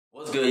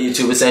What's good,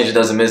 YouTube? It's Angel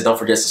Doesn't Miss. Don't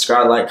forget to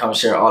subscribe, like, comment,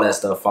 share, all that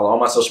stuff. Follow all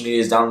my social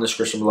medias down in the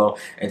description below.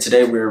 And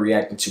today we're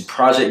reacting to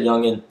Project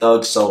Youngin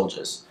Thug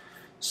Souljas.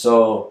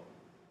 So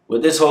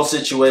with this whole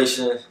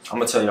situation, I'm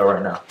gonna tell y'all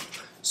right now.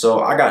 So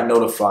I got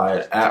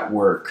notified at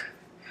work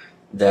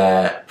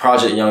that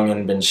Project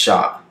Youngin been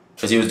shot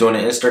because he was doing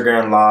an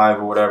Instagram live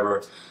or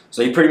whatever.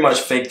 So he pretty much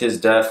faked his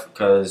death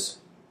because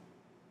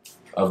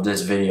of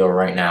this video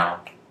right now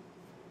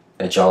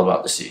that y'all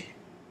about to see.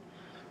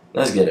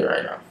 Let's get it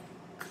right now.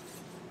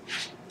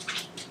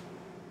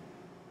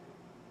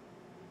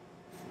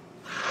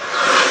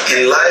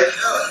 In life,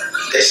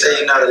 they say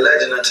you're not a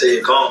legend until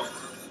you're gone.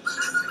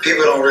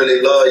 People don't really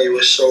love you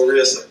and show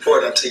real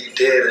support until you're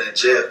dead and in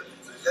jail.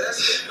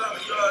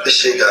 This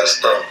shit gotta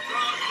stop.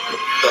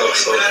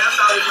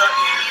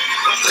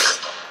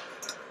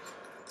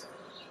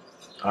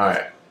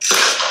 Alright.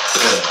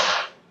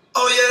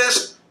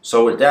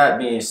 So with that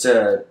being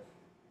said,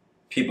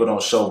 people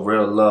don't show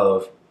real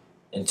love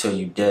until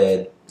you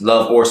dead.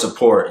 Love or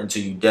support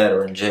until you dead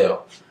or in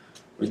jail.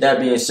 With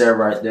that being said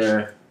right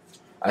there,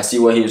 I see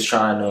what he was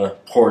trying to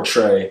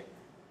portray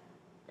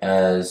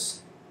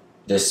as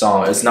this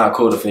song. It's not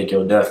cool to fake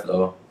your death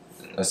though.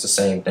 That's the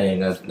same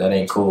thing. That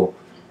ain't cool.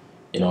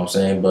 You know what I'm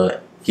saying?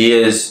 But he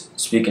is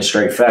speaking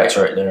straight facts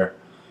right there.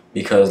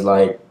 Because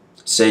like,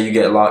 say you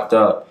get locked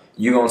up,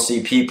 you gonna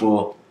see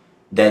people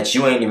that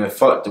you ain't even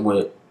fucked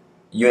with.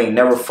 You ain't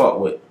never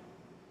fucked with.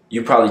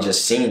 You probably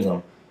just seen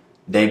them.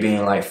 They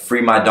being like,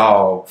 free my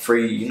dog,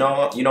 free, you know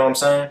what I'm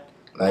saying?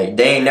 Like,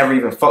 they ain't never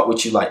even fucked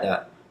with you like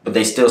that. But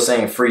they still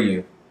saying free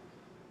you.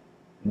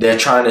 They're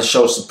trying to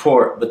show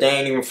support, but they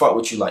ain't even fuck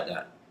with you like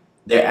that.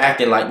 They're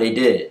acting like they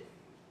did.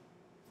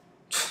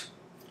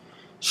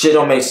 Shit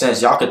don't make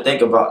sense. Y'all could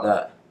think about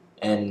that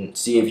and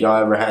see if y'all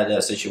ever had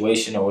that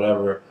situation or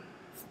whatever.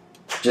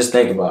 Just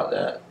think about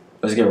that.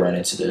 Let's get right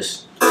into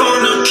this.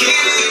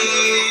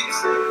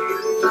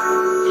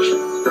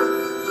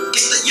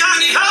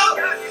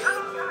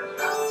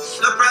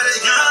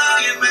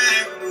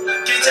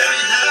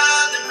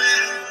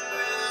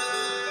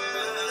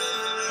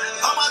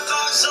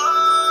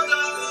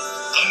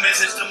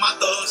 Message to my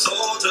thug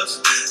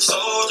soldiers.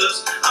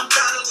 I'm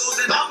tired of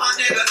losing all my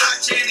niggas out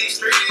in these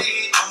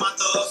streets. All my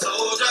thug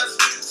soldiers.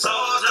 I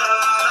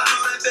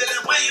know that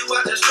feeling when you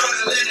out just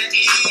struggling to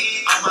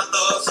eat. All my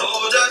thug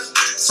soldiers.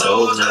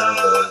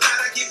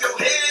 Gotta keep your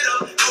head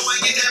up, go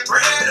and get that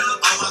bread up.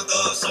 All my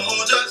thug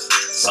soldiers.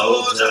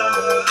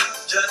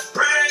 Just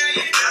pray,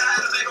 you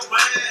gotta make a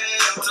way.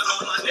 To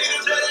all my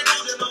niggas that ain't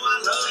gonna know I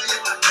love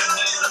you.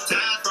 Never had a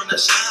time from the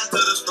shine to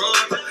the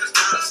struggle.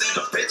 Gotta see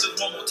the pictures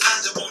one more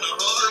time, just wanna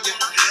hug you.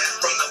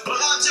 From the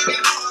club, chicken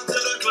on to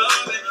the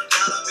club, and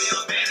gotta be a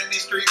man in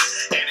these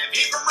streets. And if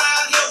you from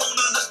around here, won't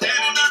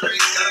understand in the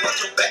streets. Gotta watch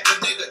your back, the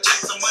nigga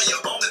Jackson, where you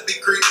only be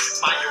creep.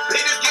 My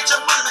opinion, get your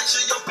money, make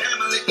sure your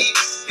family eat.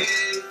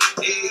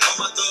 Yeah, all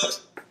my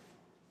thugs.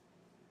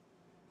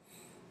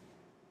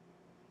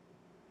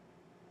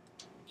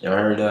 Y'all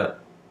heard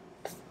that?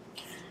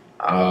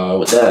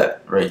 With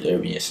that right there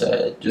being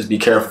said, just be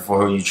careful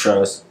for who you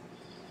trust.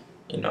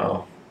 You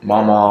know,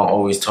 my mom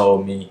always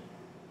told me,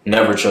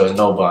 never trust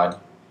nobody.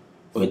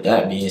 With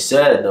that being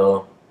said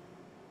though,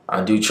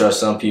 I do trust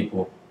some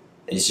people.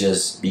 It's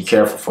just be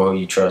careful for who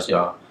you trust,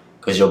 y'all.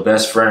 Because your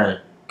best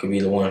friend could be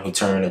the one who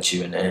turned at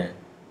you in the end.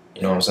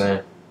 You know what I'm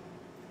saying?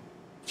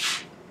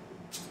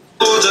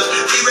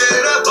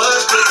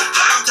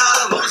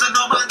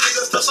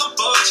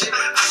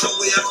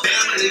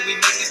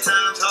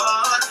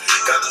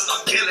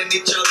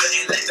 Each other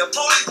and let the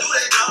police do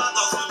their job.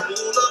 Off some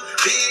pull up,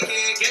 big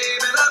head gave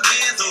it a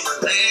man's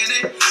over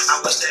landing. I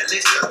wish that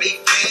list could be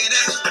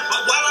finished. But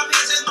while I'm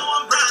here, just know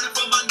I'm grinding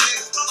for my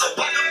niggas. So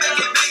why you make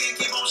it big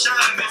and keep on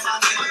shining? Man, my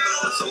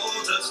niggas,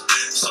 soldiers.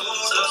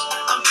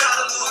 I'm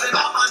tired of losing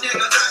all my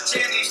niggas out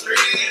in these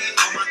streets.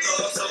 All my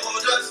thugs,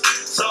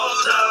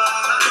 soldiers.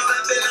 I know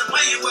that feeling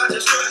when you out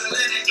just struggling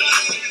to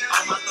eat.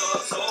 All my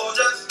thugs,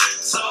 soldiers.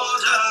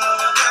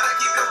 Gotta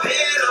keep your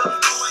head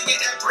up, go and get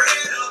that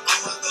bread up.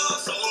 All my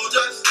thugs,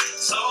 soldiers.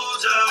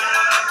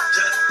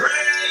 Just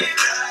pray, you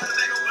gotta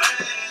make a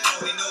way.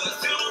 All we know is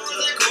funerals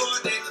and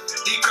court dates.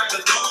 These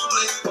crackers don't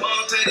play.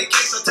 One petty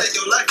case will take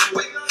your life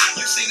away.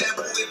 You see that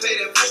movie,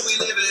 pay that fool, we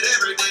live it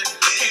every day.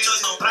 Can't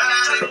trust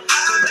nobody,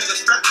 cause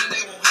niggas strapped and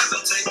they won't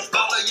hesitate.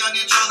 All the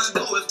youngin' tryna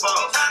do is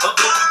ball,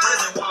 avoiding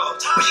prison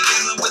walls. When you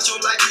dealing with your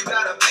life, you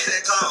gotta pay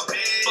that call.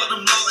 But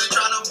them laws ain't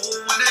tryna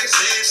move when they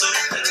say so.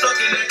 Stuck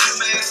in that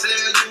two-man cell,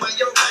 you and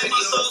your radio.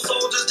 My soul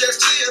soldiers just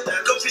chill,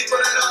 the people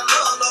that I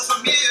love lost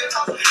from years.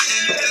 And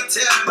you can't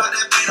tell me about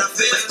that pain I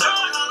feel.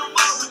 Throwing on the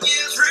wall when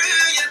it's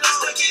real, you know.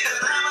 Stick it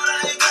out, but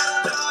I ain't got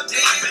a dog.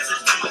 Damn,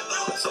 message to my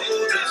thug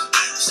soldiers.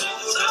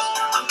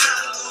 I'm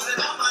tired of losing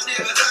all my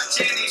niggas out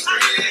in these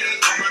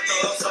streets. All my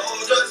thug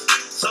soldiers.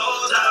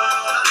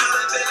 I know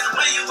that feeling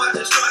when you out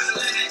just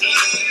struggling to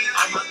eat.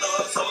 All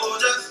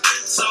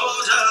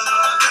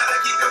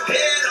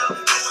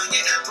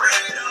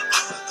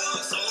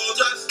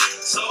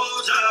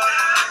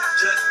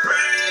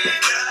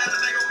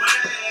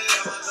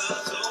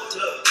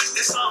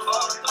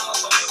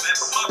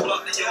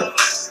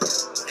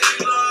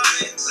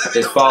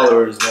his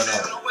followers went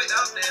up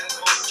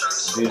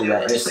due to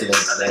that incident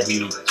that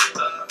he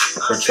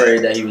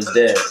portrayed that he was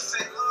dead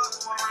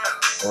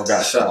or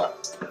got shot.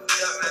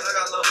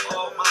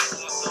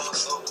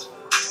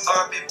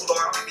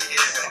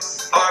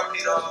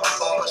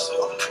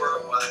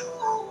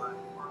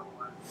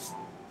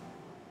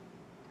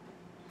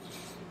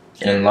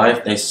 In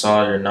life, they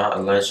saw you're not a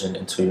legend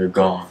until you're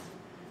gone.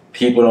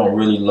 People don't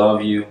really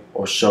love you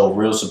or show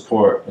real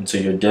support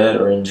until you're dead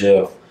or in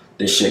jail.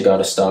 This shit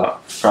gotta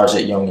stop.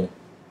 Project Youngin.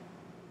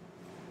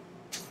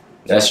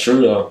 That's true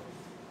though.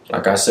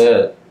 Like I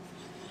said,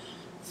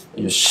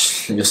 you'll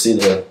see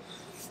the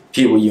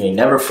people you ain't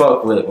never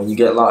fuck with when you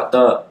get locked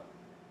up.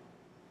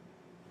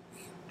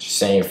 Just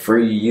saying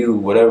free you,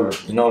 whatever.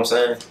 You know what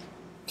I'm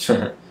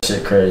saying?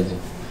 Shit crazy.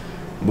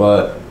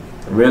 But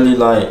really,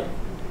 like,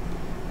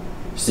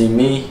 see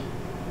me,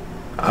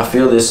 I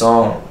feel this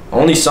song.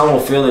 Only some will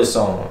feel this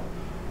song.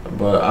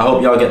 But I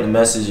hope y'all get the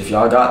message. If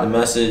y'all got the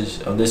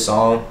message of this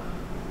song,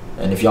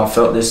 and if y'all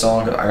felt this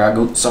song, I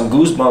got some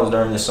goosebumps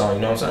during this song,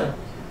 you know what I'm saying?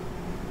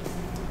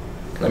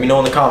 Let me know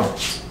in the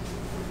comments.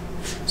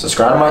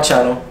 Subscribe to my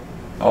channel.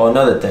 Oh,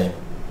 another thing.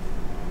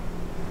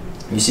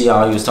 You see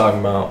how he was talking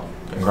about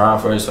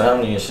grind for his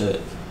family and shit.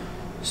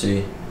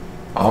 See,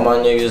 all my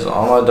niggas,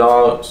 all my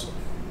dogs,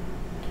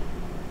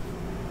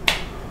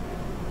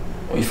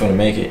 we finna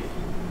make it.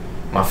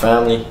 My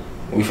family,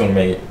 we finna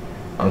make it.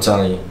 I'm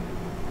telling you.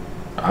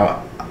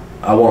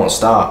 I won't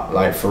stop,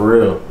 like, for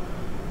real.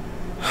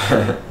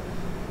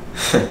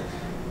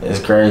 It's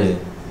crazy.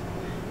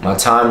 My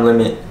time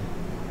limit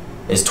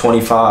is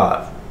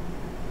 25.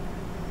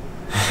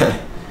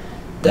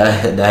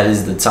 That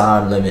is the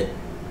time limit.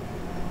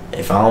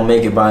 If I don't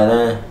make it by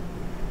then,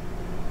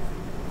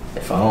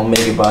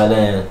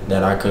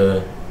 then I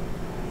could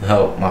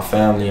help my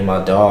family and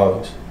my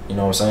dogs. You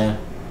know what I'm saying?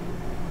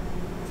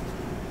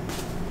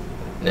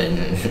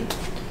 Then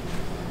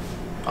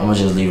I'm gonna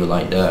just leave it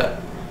like that.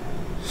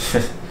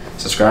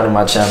 Subscribe to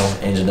my channel,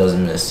 Angel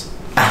Doesn't Miss.